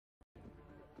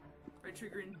by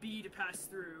triggering B to pass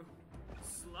through.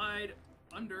 Slide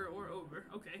under or over.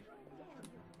 Okay.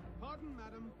 Pardon,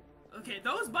 madam. Okay,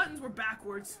 those buttons were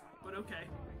backwards, but okay.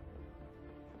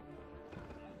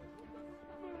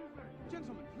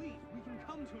 Gentlemen, please, we can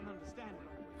come to an understanding.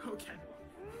 Okay.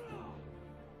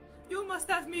 You must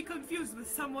have me confused with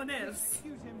someone else.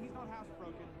 Excuse him, he's not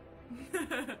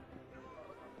housebroken.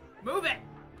 Move it!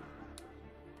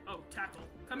 Oh, tackle.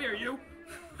 Come here, you.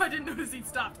 I didn't notice he'd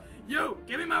stopped. You,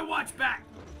 give me my watch back.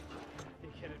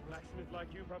 Big-headed blacksmith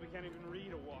like you probably can't even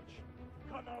read a watch.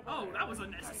 Come over Oh, there. that was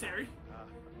unnecessary.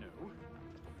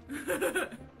 No.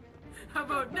 How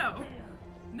about no?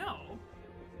 No.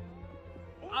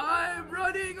 I'm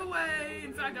running away.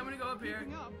 In fact, I'm gonna go up here.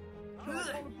 Keeping up. I'll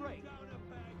call a break.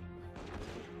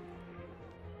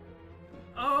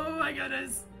 Oh my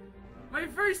goodness. My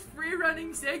first free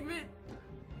running segment.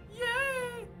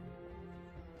 Yay!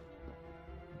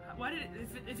 Why did it,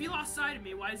 if he lost sight of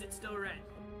me, why is it still red?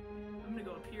 I'm gonna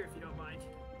go up here if you don't mind.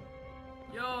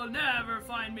 You'll never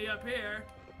find me up here.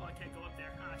 Oh, I can't go up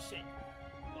there. Ah, shit.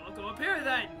 Well, I'll go up here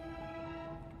then.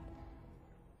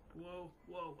 Whoa,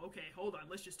 whoa. Okay, hold on.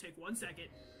 Let's just take 1 second.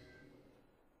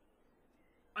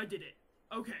 I did it.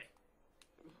 Okay.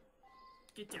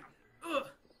 Get down. Ugh.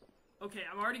 Okay,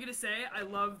 I'm already gonna say I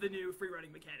love the new free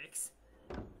running mechanics.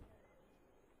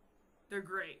 They're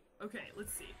great. Okay,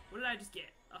 let's see. What did I just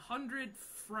get? 100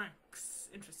 francs.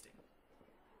 Interesting.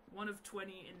 1 of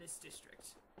 20 in this district.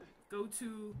 Go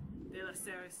to De La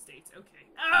Serre Estates. Okay.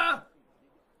 Ah!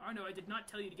 Oh no, I did not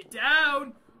tell you to get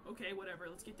down! Okay, whatever.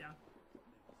 Let's get down.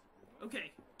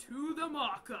 Okay, to the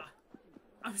Marca.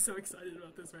 I'm so excited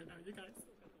about this right now, you guys.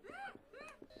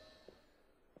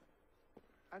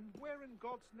 And where in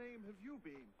God's name have you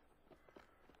been?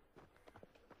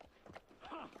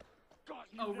 Huh. Got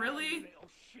you Oh, now, really? you little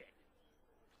shit.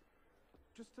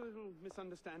 Just a little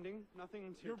misunderstanding.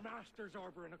 Nothing to... Your master's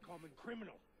harboring a common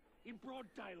criminal. In broad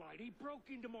daylight, he broke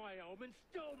into my home and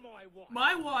stole my watch.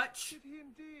 My watch! Did he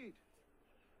indeed?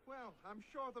 Well, I'm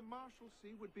sure the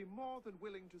Marshalsea would be more than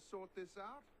willing to sort this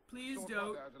out. Please Sort don't.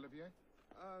 what out, Olivier?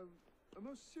 A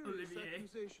most serious Olivier.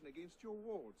 accusation against your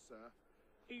ward, sir.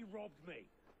 He robbed me.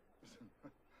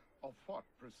 Of what,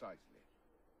 precisely?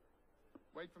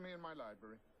 Wait for me in my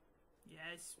library.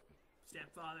 Yes,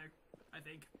 stepfather, I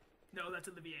think. No, that's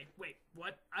Olivier. Wait,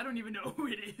 what? I don't even know who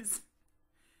it is.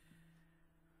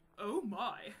 Oh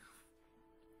my.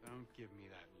 Don't give me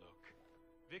that look.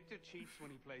 Victor cheats when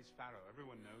he plays Pharaoh.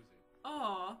 Everyone knows it.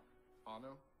 Aw,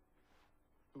 Arno?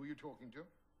 Who are you talking to?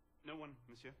 No one,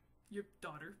 monsieur. your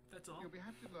daughter, that's all. You'll be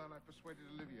happy to learn I persuaded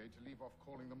Olivier to leave off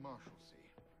calling the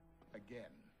Marshalsea. Again.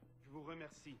 Je vous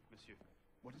remercie, monsieur.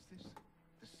 What is this?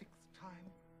 The 6th time?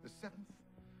 The 7th?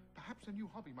 Perhaps a new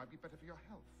hobby might be better for your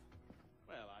health.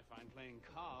 Well, I find playing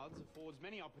cards affords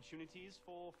many opportunities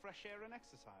for fresh air and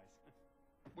exercise.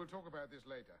 We'll talk about this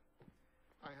later.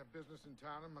 I have business in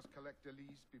town and must collect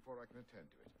Elise before I can attend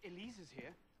to it. Elise is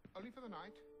here. Only for the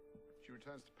night. She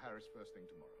returns to Paris first thing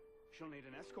tomorrow. She'll need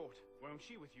an escort, won't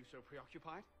she, with you so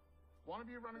preoccupied? One of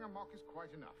you running amok is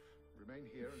quite enough. Remain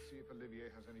here and see if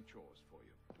Olivier has any chores for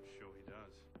you. Sure he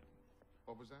does.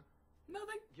 What was that?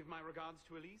 Nothing. Give my regards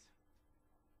to Elise.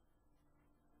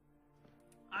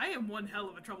 I am one hell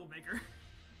of a troublemaker.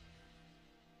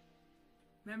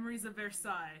 Memories of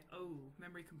Versailles. Oh,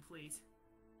 memory complete.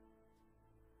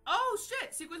 Oh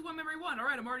shit! Sequence 1, memory 1.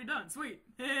 Alright, I'm already done. Sweet.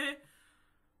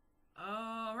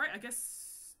 Alright, I guess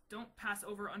don't pass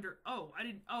over under... Oh, I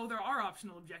didn't... Oh, there are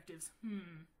optional objectives.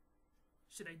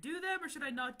 Should I do them or should I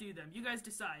not do them? You guys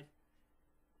decide.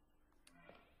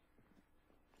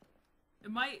 It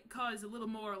might cause a little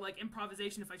more, like,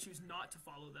 improvisation if I choose not to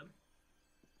follow them.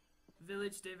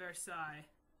 Village de Versailles.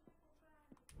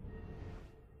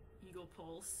 Eagle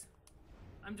Pulse.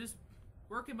 I'm just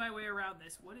working my way around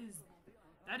this. What is...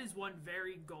 That is one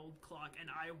very gold clock, and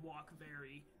I walk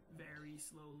very, very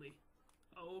slowly.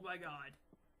 Oh my god.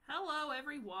 Hello,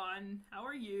 everyone. How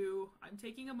are you? I'm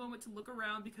taking a moment to look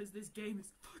around because this game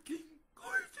is fucking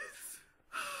gorgeous.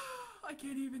 I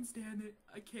can't even stand it.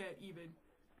 I can't even.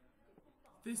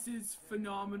 This is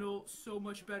phenomenal. So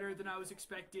much better than I was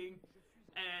expecting.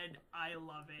 And I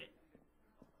love it.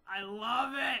 I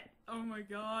love it! Oh my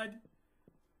god.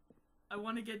 I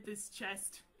want to get this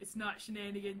chest. It's not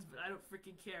shenanigans, but I don't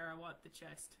freaking care. I want the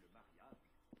chest.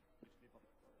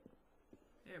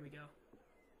 There we go.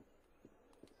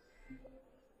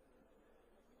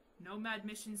 Nomad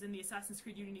missions in the Assassin's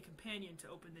Creed Unity companion to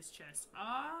open this chest.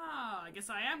 Ah, I guess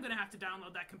I am gonna have to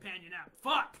download that companion app.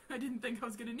 Fuck! I didn't think I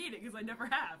was gonna need it because I never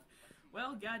have.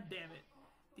 Well, god damn it.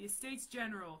 The Estates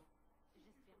General.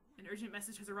 An urgent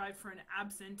message has arrived for an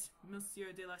absent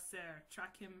Monsieur de la Serre.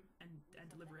 Track him and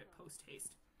deliver it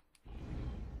post-haste.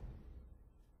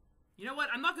 You know what?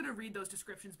 I'm not going to read those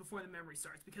descriptions before the memory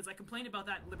starts, because I complained about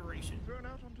that in Liberation. Thrown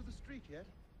out onto the street yet?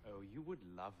 Oh, you would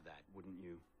love that, wouldn't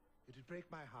you? It'd break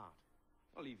my heart.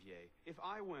 Olivier, if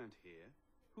I weren't here,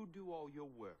 who'd do all your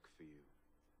work for you?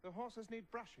 The horses need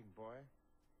brushing, boy.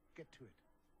 Get to it.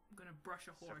 I'm going to brush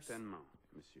a horse. Certainement,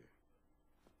 monsieur.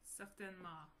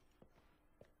 Certainement.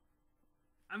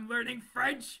 I'm learning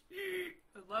French!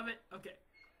 I love it. Okay.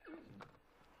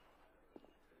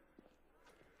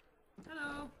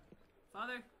 Hello.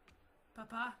 Father.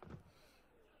 Papa.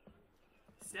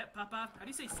 Step papa. How do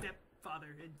you say stepfather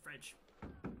in French?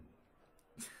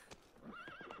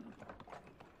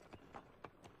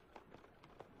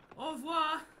 Au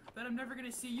revoir. Bet I'm never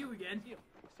gonna see you again.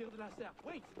 Sire de la Serre,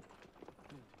 wait!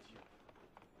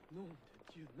 Nom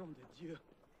de Dieu, nom de Dieu.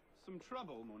 Some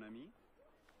trouble, mon ami?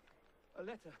 A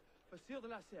letter for Sire de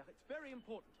la Serre. It's very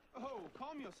important. Oh,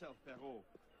 calm yourself, Perrault.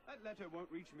 That letter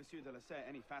won't reach Monsieur de la Serre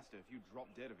any faster if you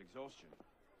drop dead of exhaustion.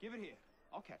 Give it here.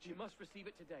 I'll catch You him. must receive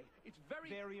it today. It's very...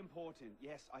 Very important.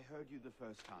 Yes, I heard you the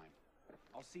first time.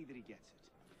 I'll see that he gets it.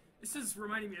 This is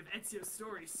reminding me of Ezio's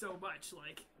story so much,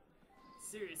 like,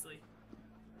 seriously.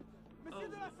 Monsieur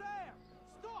de la Serre!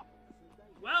 Stop!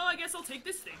 Well, I guess I'll take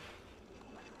this thing.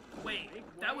 Wait,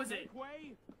 that was Make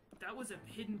way! that was a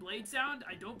hidden blade sound?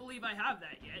 I don't believe I have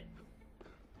that yet.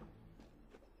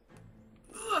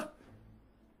 Ugh!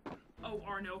 Oh,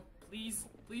 Arno, please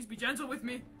be gentle with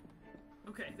me.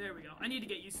 Okay, there we go. I need to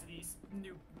get used to these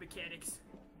new mechanics.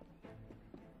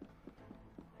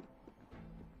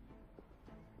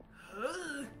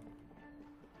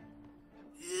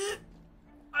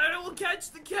 I will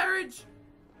catch the carriage!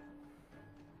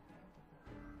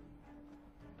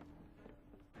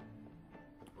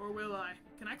 Or will I?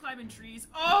 Can I climb in trees?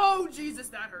 Oh, Jesus,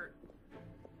 that hurt.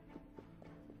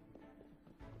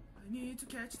 I need to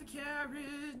catch the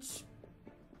carriage.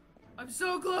 I'm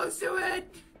so close to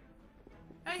it!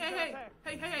 Hey,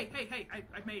 I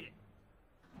made it.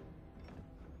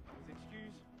 His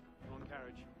excuse? On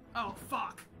carriage. Oh,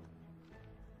 fuck.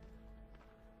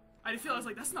 I feel I was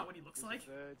like, that's not what he looks like.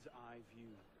 Bird's eye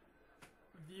view.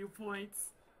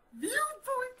 Viewpoints.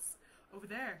 Viewpoints! Over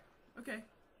there. Okay.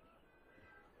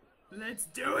 Let's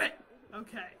do it!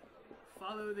 Okay.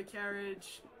 Follow the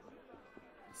carriage.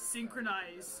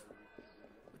 Synchronize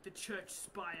with the church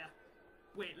spire.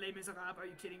 Wait, Les Miserables, are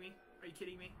you kidding me? Are you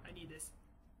kidding me? I need this.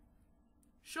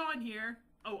 Sean here.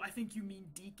 Oh, I think you mean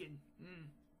Deacon.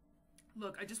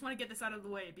 Look, I just want to get this out of the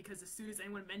way because as soon as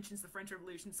anyone mentions the French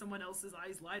Revolution, someone else's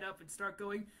eyes light up and start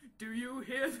going, do you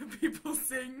hear the people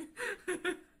sing?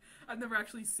 I've never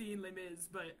actually seen Les Mis,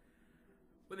 but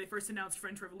when they first announced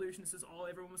French Revolution, this is all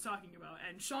everyone was talking about,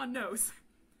 and Sean knows.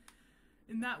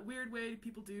 In that weird way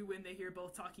people do when they hear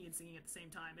both talking and singing at the same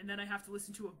time. And then I have to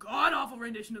listen to a god-awful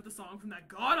rendition of the song from that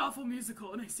god-awful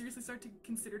musical, and I seriously start to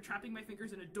consider trapping my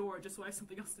fingers in a door just so I have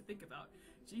something else to think about.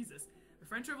 Jesus. The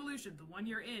French Revolution, the 1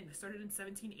 year in, started in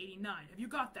 1789. Have you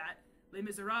got that? Les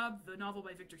Miserables, the novel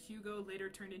by Victor Hugo, later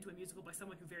turned into a musical by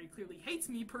someone who very clearly hates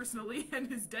me personally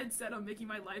and is dead set on making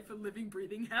my life a living,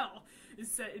 breathing hell, is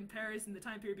set in Paris in the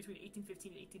time period between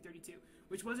 1815 and 1832,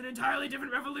 which was an entirely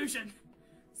different revolution.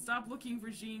 Stop looking for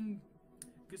Jean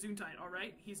Gesundheit,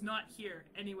 alright? He's not here.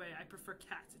 Anyway, I prefer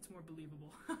cats. It's more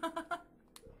believable.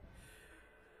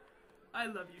 I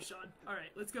love you, Sean.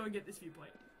 Alright, let's go and get this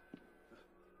viewpoint.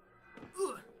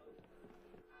 Ugh.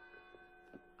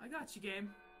 I got you, game.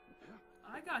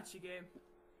 I got you, game.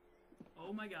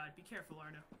 Oh my god, be careful,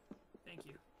 Arno. Thank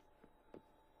you.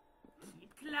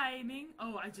 Keep climbing.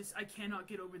 Oh, I cannot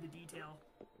get over the detail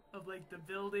of, like, the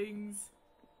buildings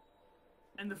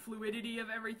and the fluidity of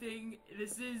everything.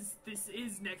 This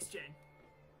is next gen.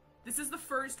 This is the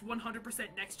first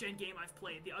 100% next gen game I've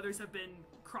played. The others have been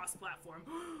cross-platform.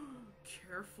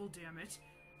 Careful, damn it.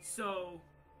 So,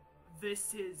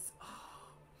 this is... Oh.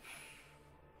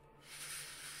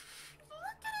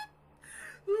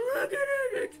 Look at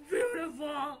it! It's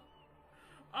beautiful!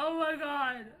 Oh my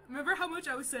god. Remember how much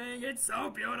I was saying it's so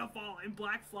beautiful in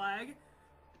Black Flag?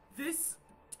 This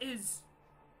is...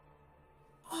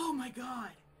 Oh my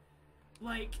god.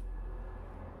 Like...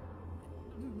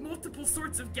 multiple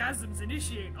sorts of gasms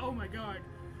initiate. Oh my god.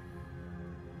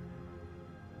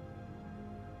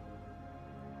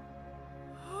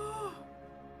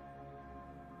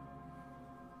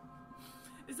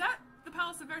 Is that the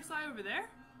Palace of Versailles over there?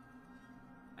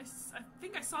 I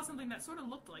think I saw something that sort of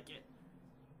looked like it.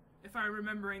 If I'm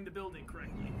remembering the building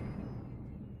correctly.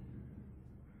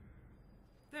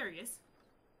 There he is.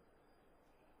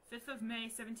 5th of May,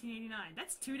 1789.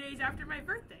 That's 2 days after my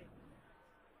birthday.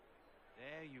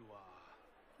 There you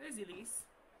are. There's Elise.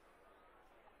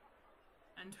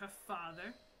 And her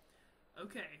father.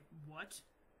 Okay, what?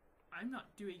 I'm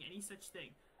not doing any such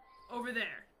thing. Over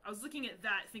there. I was looking at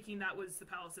that thinking that was the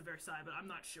Palace of Versailles, but I'm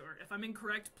not sure. If I'm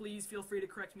incorrect, please feel free to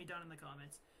correct me down in the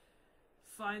comments.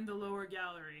 Find the lower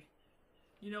gallery.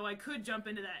 You know, I could jump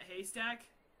into that haystack,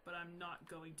 but I'm not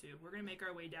going to. We're going to make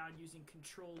our way down using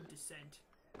controlled descent.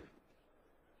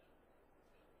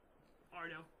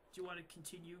 Ardo, do you want to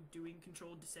continue doing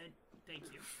controlled descent? Thank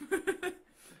you.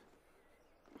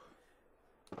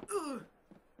 Ugh.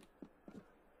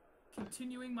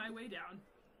 Continuing my way down.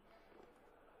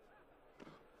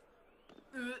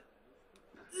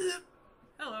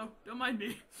 Hello, don't mind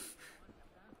me.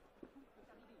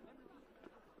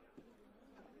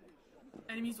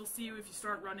 Enemies will see you if you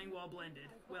start running while blended.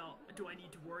 Well, do I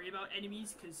need to worry about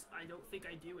enemies? Because I don't think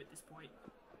I do at this point.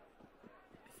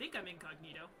 I think I'm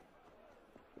incognito.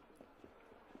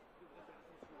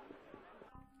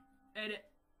 Edit.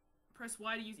 Press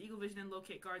Y to use Eagle Vision and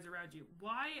locate guards around you.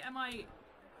 Why am I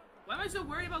so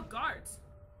worried about guards?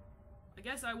 I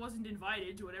guess I wasn't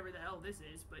invited to whatever the hell this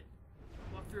is, but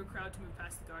walk through a crowd to move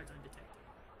past the guards undetected.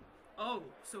 Oh,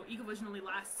 so Eagle Vision only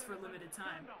lasts for a limited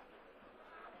time.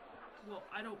 Well,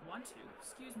 I don't want to.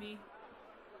 Excuse me.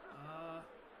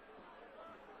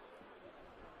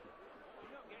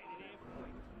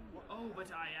 Oh,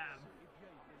 but I am.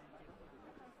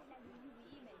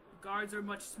 Guards are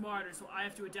much smarter, so I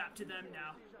have to adapt to them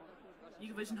now.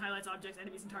 Eagle Vision highlights objects,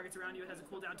 enemies, and targets around you. It has a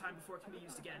cooldown time before it can be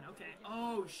used again. Okay.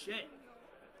 Oh, shit.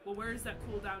 Well, where is that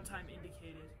cooldown time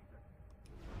indicated?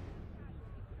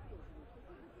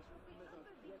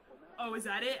 Oh, is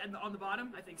that it? And on the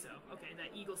bottom? I think so. Okay,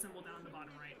 that eagle symbol down on the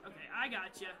bottom right. Okay, I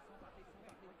gotcha.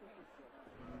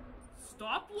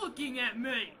 Stop looking at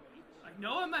me! I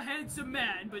know I'm a handsome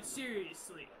man, but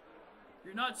seriously.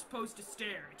 You're not supposed to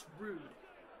stare. It's rude.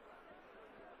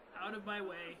 Out of my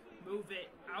way. Move it.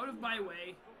 Out of my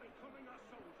way.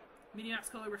 Mini-map's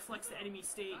color reflects the enemy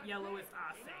state. Yellow if...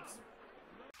 Ah, thanks.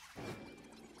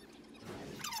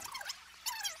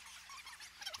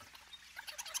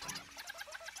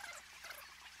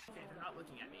 Okay, they're not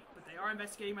looking at me, but they are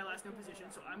investigating my last known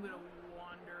position, so I'm gonna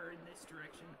wander in this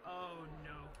direction. Oh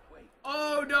no.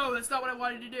 Oh no, that's not what I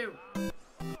wanted to do! Back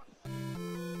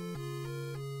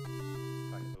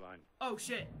of the line. Oh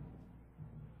shit.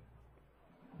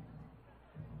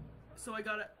 So I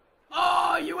gotta...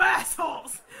 Oh, you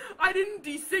assholes! I didn't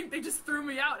desync, they just threw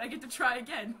me out. I get to try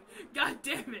again. God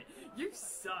damn it. You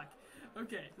suck.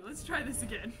 Okay, let's try this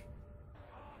again.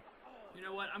 You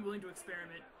know what? I'm willing to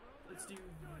experiment. Let's do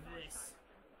this.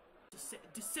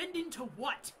 Descend into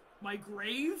what? My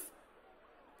grave?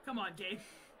 Come on, game.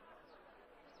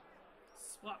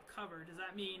 Swap cover. Does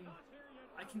that mean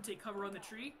I can take cover on the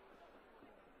tree?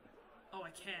 Oh,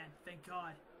 I can. Thank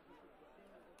God.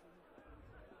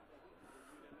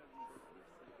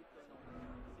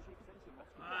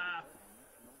 Ah.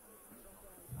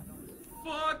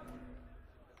 Fuck!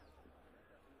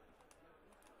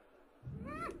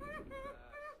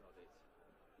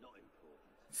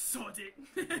 Sod it.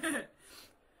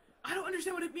 I don't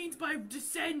understand what it means by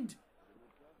descend.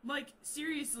 Like,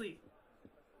 seriously.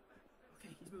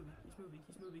 Okay, he's moving, he's moving,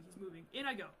 he's moving, he's moving. In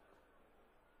I go.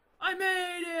 I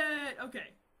made it!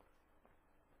 Okay.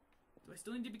 Do I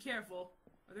still need to be careful?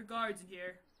 Are there guards in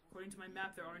here? According to my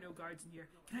map, there are no guards in here.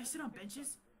 Can I sit on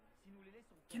benches?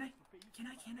 Can I?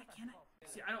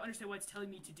 See, I don't understand why it's telling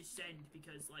me to descend,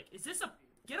 because, like, is this a...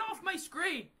 Get off my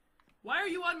screen! Why are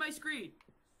you on my screen?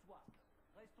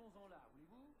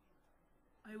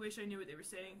 I wish I knew what they were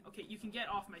saying. Okay, you can get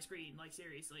off my screen, like,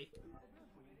 seriously.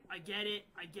 I get it,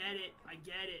 I get it, I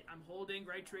get it. I'm holding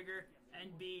right trigger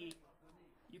and B.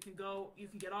 You can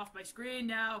get off my screen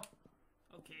now.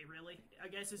 Okay, really? I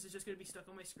guess this is just gonna be stuck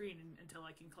on my screen until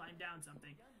I can climb down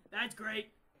something. That's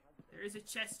great! There is a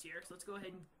chest here, so let's go ahead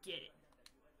and get it.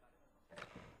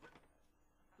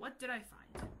 What did I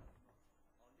find?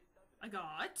 I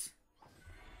got...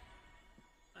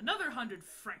 another 100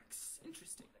 francs.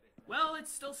 Interesting. Well,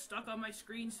 it's still stuck on my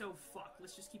screen, so fuck.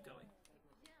 Let's just keep going.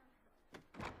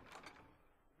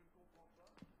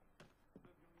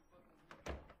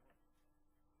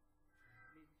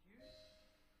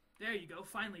 There you go.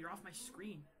 Finally, you're off my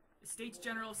screen. Estates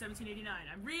General 1789.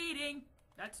 I'm reading!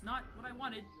 That's not what I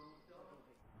wanted.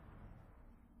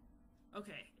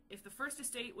 Okay. If the first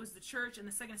estate was the church and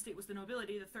the second estate was the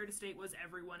nobility, the third estate was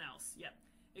everyone else. Yep.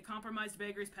 It compromised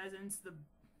beggars, peasants, the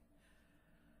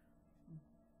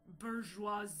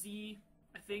bourgeoisie,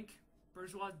 I think.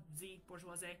 Bourgeoisie.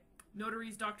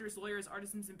 Notaries, doctors, lawyers,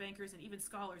 artisans, and bankers, and even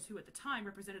scholars who at the time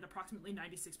represented approximately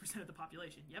 96% of the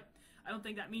population. Yep. I don't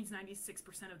think that means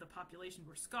 96% of the population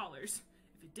were scholars.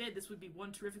 If it did, this would be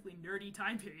one terrifically nerdy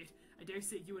time period. I dare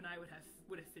say you and I would have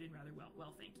fit in rather well.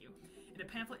 Well, thank you. In a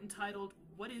pamphlet entitled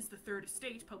 "What is the Third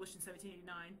Estate?" published in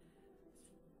 1789,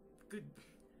 good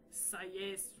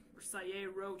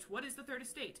Sayé wrote, "What is the Third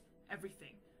Estate?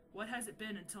 Everything. What has it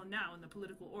been until now in the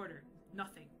political order?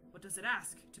 Nothing. What does it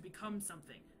ask? To become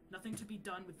something. Nothing to be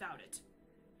done without it.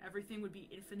 Everything would be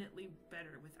infinitely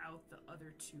better without the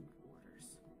other two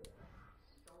orders."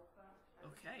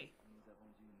 Okay.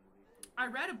 I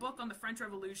read a book on the French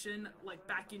Revolution, like,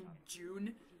 back in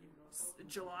June,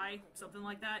 July, something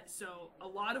like that, so a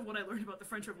lot of what I learned about the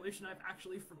French Revolution I've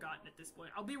actually forgotten at this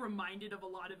point. I'll be reminded of a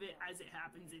lot of it as it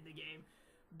happens in the game,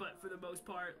 but for the most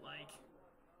part, like...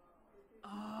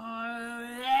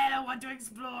 I want to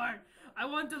explore! I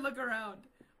want to look around!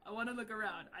 I want to look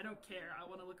around. I don't care. I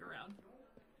want to look around.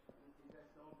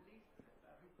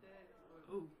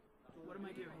 Ooh, what am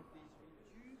I doing?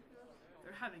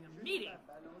 They're having a meeting!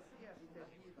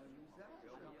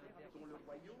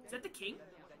 Is that the king?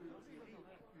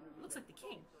 It looks like the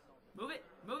king. Move it,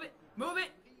 move it, move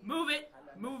it, move it,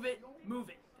 move it, move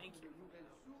it. Thank you.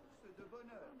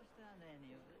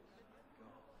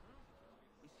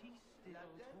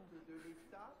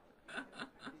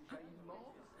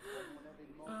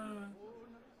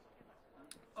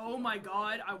 Oh my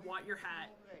god, I want your hat.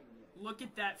 Look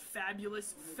at that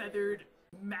fabulous feathered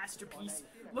masterpiece.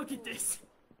 Look at this.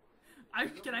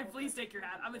 Can I please take your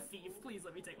hat? I'm a thief. Please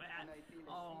let me take my hat.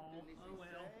 Oh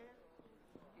well.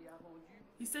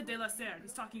 He said De La Serre.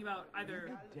 He's talking about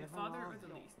either the father or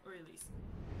Elise.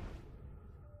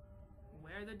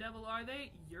 Where the devil are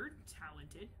they? You're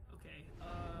talented. Okay,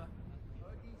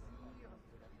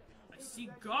 I see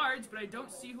guards, but I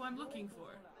don't see who I'm looking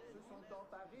for.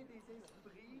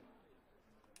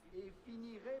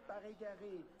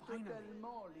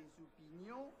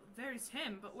 There's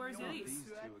him, but where's Elise? These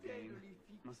two again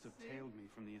must have tailed me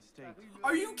from the estate.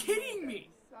 Are you kidding me?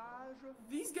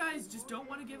 These guys just don't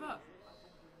want to give up.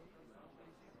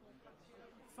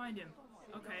 Find him.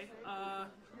 Okay,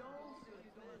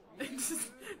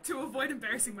 to avoid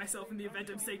embarrassing myself in the event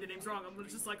I'm saying the names wrong, I'm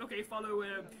just like, okay, follow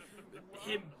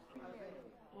him.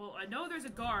 Well, I know there's a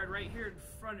guard right here in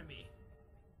front of me.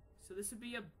 So this would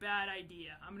be a bad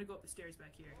idea. I'm gonna go up the stairs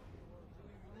back here.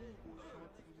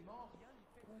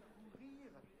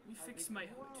 Let me fix my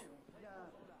hood.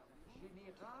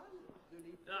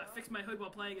 Fix my hood while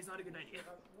playing is not a good idea.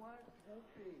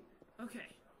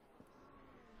 Okay.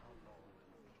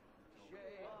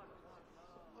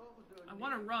 I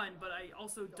want to run, but I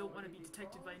also don't want to be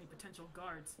detected by any potential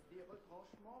guards.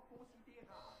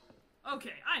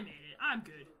 Okay, I made it. I'm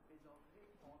good.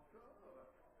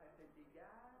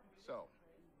 So,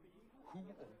 who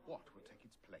or what will take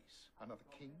its place? Another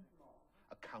king?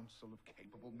 A council of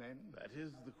capable men? That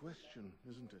is the question,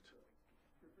 isn't it?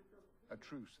 A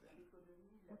truce, then.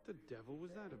 What the devil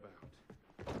was that about?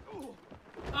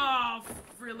 Oh,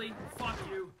 really? Fuck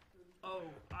you.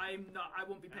 Oh, I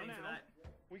won't be paying for that.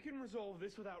 We can resolve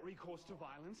this without recourse to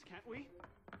violence, can't we?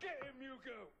 Get him,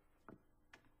 Hugo!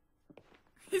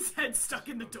 His head's stuck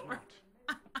in the door.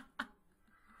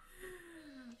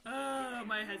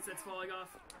 My headset's falling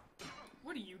off.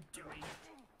 What are you doing?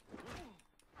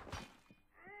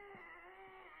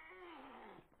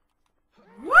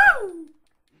 Woo!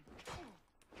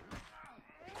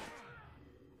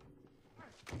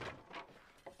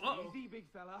 Uh-oh. Easy, big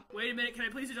fella. Wait a minute, can I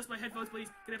please adjust my headphones, please?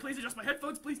 Can I please adjust my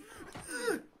headphones, please?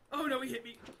 Oh no, he hit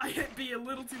me. I hit B a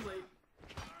little too late.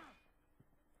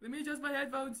 Let me adjust my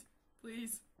headphones,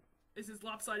 please. This is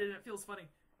lopsided and it feels funny.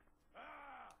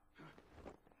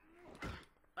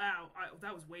 Ow,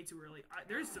 that was way too early.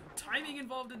 There's some timing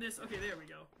involved in this. Okay, there we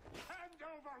go. Hand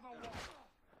over the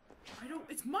watch!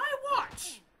 It's my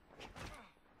watch!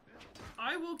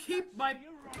 I will keep my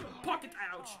pocket,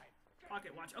 ouch.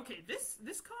 Pocket watch. Okay, this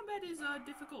combat is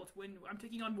difficult when I'm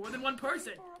taking on more than one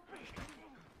person.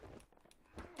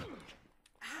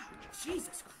 Ow,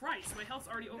 Jesus Christ, my health's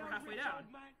already over halfway down.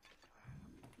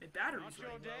 My battery's Not your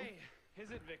running low. day, is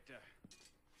it, Victor?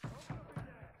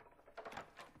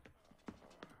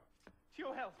 To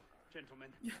your health, gentlemen.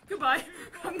 Yeah, goodbye.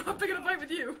 I'm not picking a fight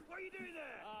with you. What are you doing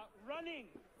there? Running.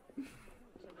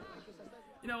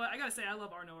 You know what? I gotta say, I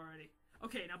love Arno already.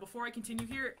 Okay, now before I continue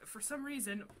here, for some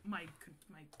reason, my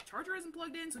charger isn't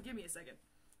plugged in, so give me a second.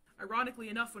 Ironically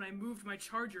enough, when I moved my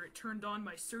charger, it turned on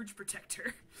my surge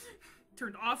protector.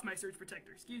 Turned off my surge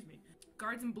protector, excuse me.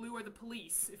 Guards in blue are the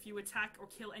police. If you attack or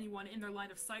kill anyone in their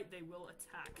line of sight, they will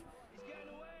attack. He's getting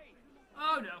away.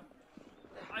 Oh no.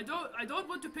 I don't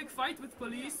want to pick fight with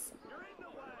police. You're in the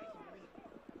way.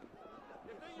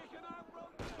 You think you can outrun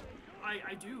me?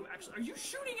 I do, actually. Are you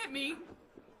shooting at me?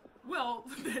 Well,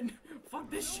 then, fuck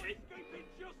this shit. Escaping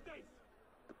justice.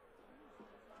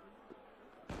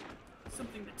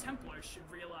 Something the Templars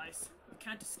should realize. You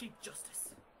can't escape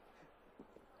justice.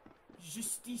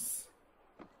 Justice.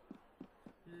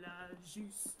 La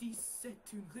justice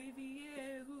est une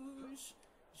rivière rouge.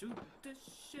 Je te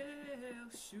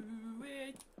cherche, où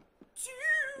es-tu?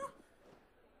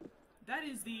 That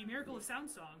is the Miracle of Sound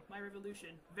song, My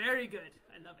Revolution. Very good.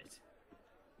 I love it.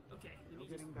 Okay. You're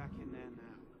getting back in there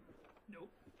now.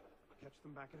 Nope. Catch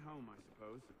them back at home, I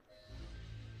suppose.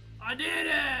 I did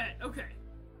it! Okay.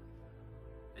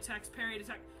 Attacks parried,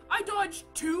 attack. I dodged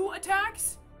 2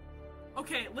 attacks?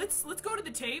 Okay, let's go to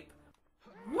the tape.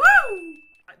 Woo!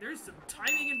 There's some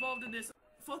timing involved in this.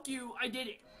 Fuck you, I did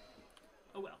it.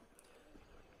 Oh well.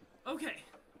 Okay.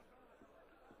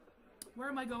 Where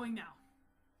am I going now?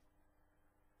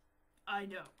 I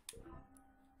know.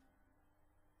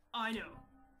 I know.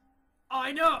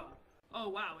 I know! Oh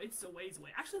wow, it's a ways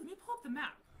away. Actually, let me pull up the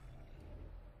map.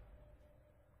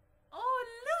 Oh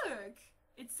look!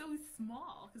 It's so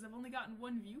small, because I've only gotten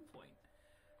one viewpoint.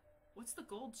 What's the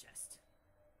gold chest?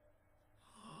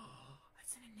 Oh,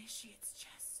 that's an initiate's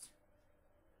chest.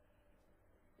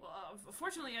 Well,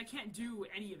 fortunately, I can't do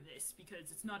any of this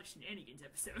because it's not a shenanigans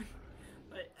episode.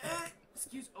 But,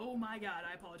 excuse, oh my god,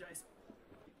 I apologize.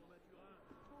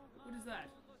 What is that?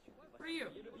 Where are you?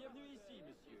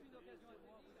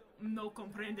 No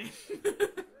comprende.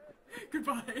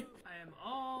 Goodbye. I am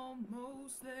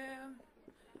almost there.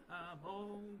 I'm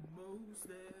almost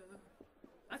there.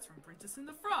 That's from Princess and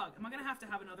the Frog. Am I gonna have to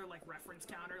have another, like, reference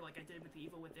counter like I did with The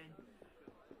Evil Within?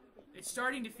 It's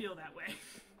starting to feel that way.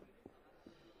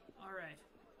 Alright.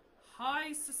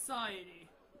 High Society.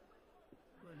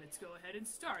 Well, let's go ahead and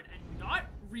start and not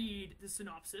read the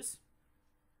synopsis.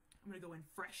 I'm gonna go in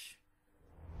fresh.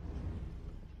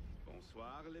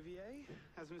 Bonsoir, Olivier.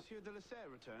 Has Monsieur de la Serre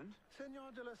returned?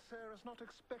 Senor de la Serre is not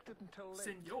expected until late.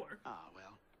 Senor. Ah,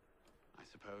 well. I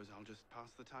suppose I'll just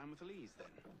pass the time with Elise, then.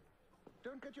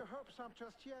 Don't get your hopes up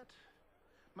just yet.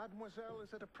 Mademoiselle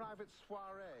is at a private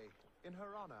soiree in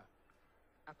her honor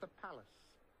at the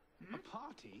palace. A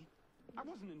party? I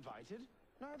wasn't invited.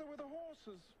 Neither were the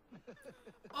horses.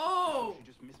 Oh! You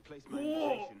just misplaced my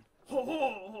invitation.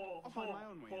 I'll find my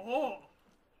own way.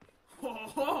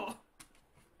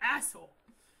 Asshole.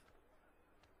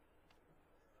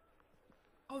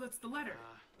 Oh, that's the letter.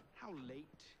 How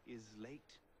late is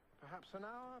late? Perhaps an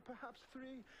hour, perhaps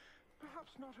 3,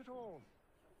 perhaps not at all.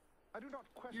 I do not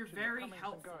question You're very the comings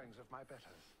helpful. and goings of my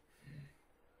betters.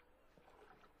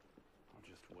 I'll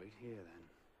just wait here, then.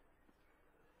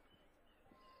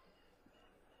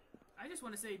 I just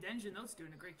want to say Denjin Note's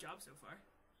doing a great job so far.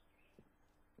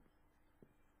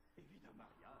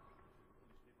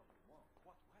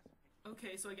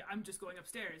 Okay, so I'm just going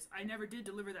upstairs. I never did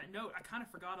deliver that note. I kind of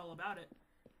forgot all about it.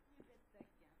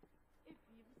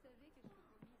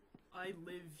 I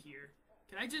live here.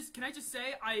 Can I just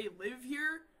say I live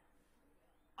here?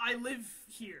 I live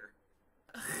here.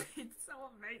 It's so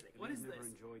amazing. What is Elise this? never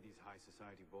enjoyed these high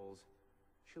society balls.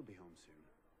 She'll be home soon.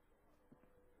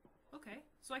 Okay,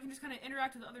 so I can just kind of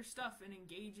interact with other stuff and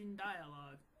engage in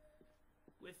dialogue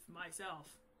with myself.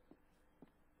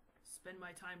 Spend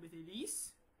my time with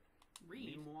Elise.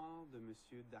 Read. Memoir de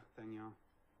Monsieur d'Artagnan.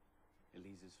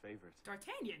 Elise's favorite.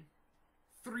 D'Artagnan.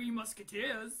 3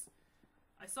 Musketeers.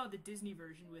 I saw the Disney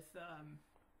version with,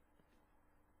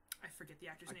 I forget the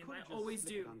actor's name, but I always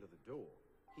do. Under the door.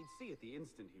 He'd see it the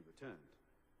instant he returned.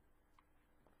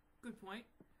 Good point.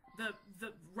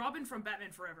 The Robin from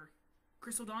Batman Forever.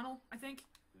 Chris O'Donnell, I think.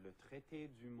 Le traité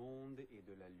du monde et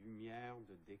de la lumière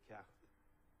de Descartes.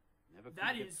 Never could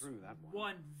That get is through that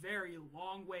one very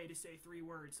long way to say 3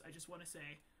 words. I just want to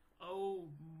say, oh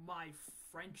my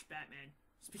French Batman.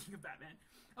 Speaking of Batman.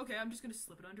 Okay, I'm just going to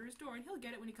slip it under his door and he'll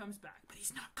get it when he comes back. But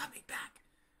he's not coming back.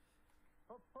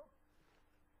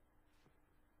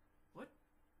 What?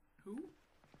 Who?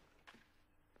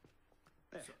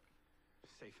 There.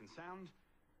 Safe and sound,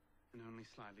 and only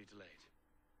slightly delayed.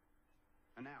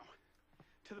 And now,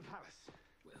 to the palace.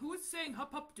 Who is saying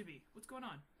hup hup to me? What's going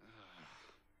on?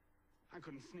 I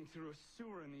couldn't sneak through a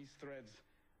sewer in these threads,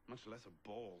 much less a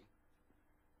ball.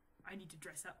 I need to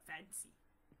dress up fancy.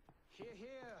 Here,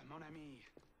 here, mon ami.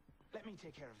 Let me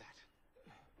take care of that.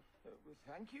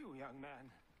 Thank you, young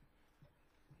man.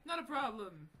 Not a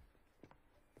problem.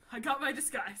 I got my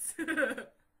disguise.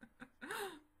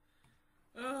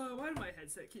 Why did my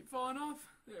headset keep falling off?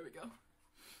 There we go.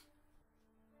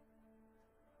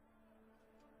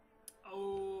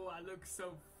 Oh, I looks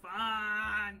so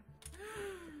fun.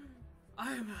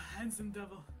 I am a handsome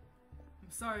devil. I'm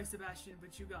sorry, Sebastian,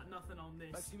 but you got nothing on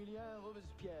this. Maximilien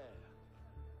Robespierre.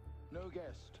 No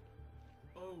guest.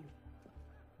 Oh.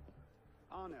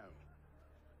 Arno.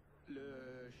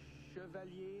 Le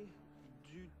Chevalier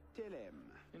du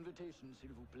Télème. Invitation,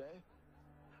 s'il vous plaît.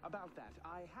 About that,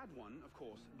 I had one, of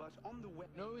course, but on the way...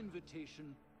 No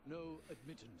invitation, no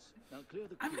admittance. Now clear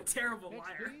the I'm a queue. terrible Next,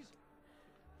 liar. please.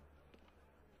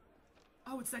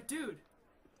 Oh, it's that dude.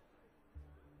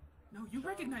 No, you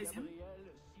recognize him.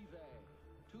 Gabriel Sivet.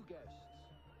 2 guests.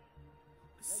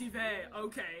 Sive,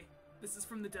 okay. This is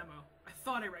from the demo. I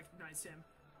thought I recognized him.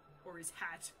 Or his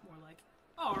hat, more like.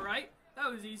 Alright, that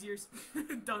was easier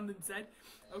done than said.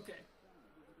 Okay.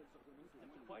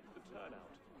 Quite the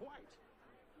turnout.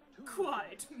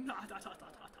 Quite. Not.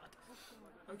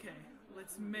 Okay,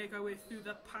 let's make our way through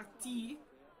the party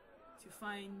to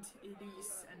find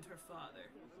Elise and her father.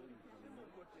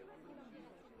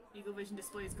 Eagle Vision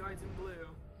displays guards in blue.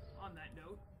 On that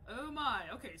note. Oh my,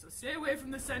 okay, so stay away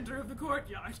from the center of the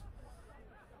courtyard.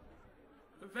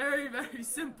 A very, very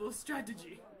simple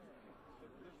strategy.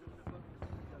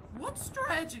 What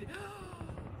strategy?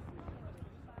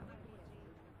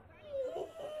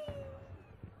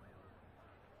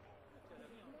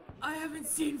 I haven't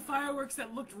seen fireworks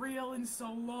that looked real in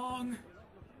so long.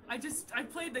 I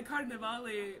played the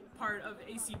Carnevale part of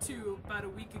AC2 about a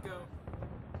week ago.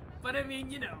 But I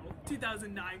mean, you know,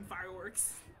 2009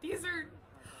 fireworks.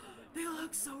 They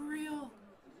look so real.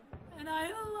 And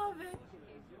I love it.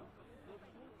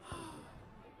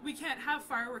 We can't have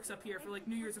fireworks up here for like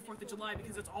New Year's or 4th of July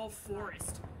because it's all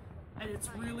forest. And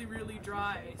it's really, really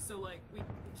dry. So like, we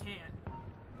can't.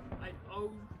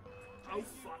 Oh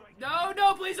fuck.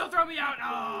 No, please don't throw me out!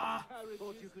 Ah!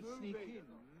 Thought you could sneak in.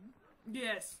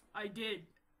 Yes, I did.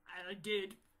 I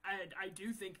did. And I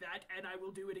do think that, and I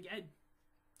will do it again.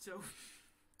 So,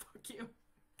 fuck you.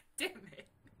 Damn it.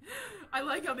 I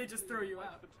like how they just throw you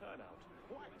out. The turnout.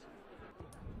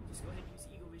 Just go ahead and use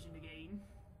Eagle Vision again.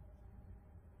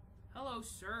 Hello,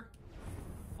 sir.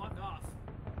 Fuck off.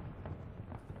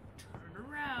 Turn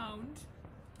around.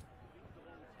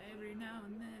 Every now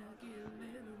and then I get a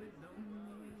little bit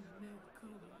lonely and never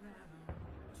come around.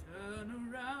 Turn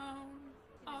around.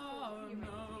 Oh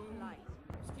no.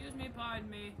 Excuse me, pardon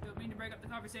me. Don't mean to break up the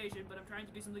conversation, but I'm trying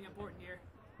to do something important here.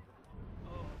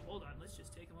 Oh, hold on. Let's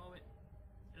just take a moment.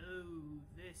 Oh,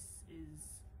 this is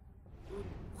un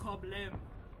problème.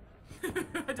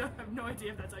 I have no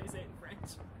idea if that's how you say it in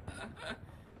French.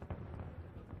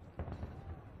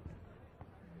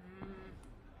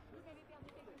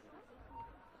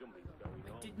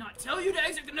 I did not tell you to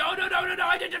exit. No, I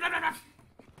did not.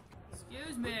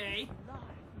 Excuse me.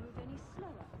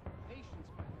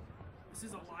 This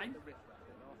is a line?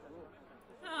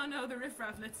 Oh no, the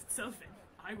riffraff lets itself in.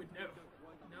 I would know.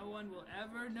 No one will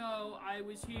ever know I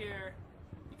was here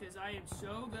because I am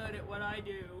so good at what I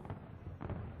do.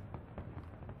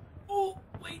 Oh,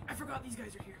 wait, I forgot these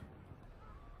guys are here.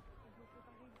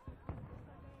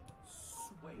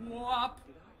 Swap.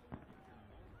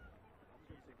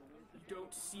 You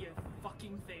don't see a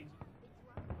fucking thing.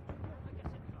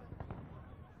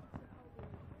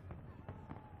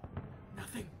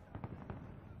 Nothing.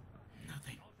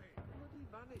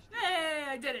 Hey,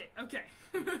 I did it. Okay.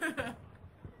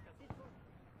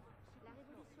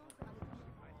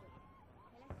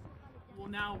 Well,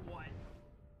 now what?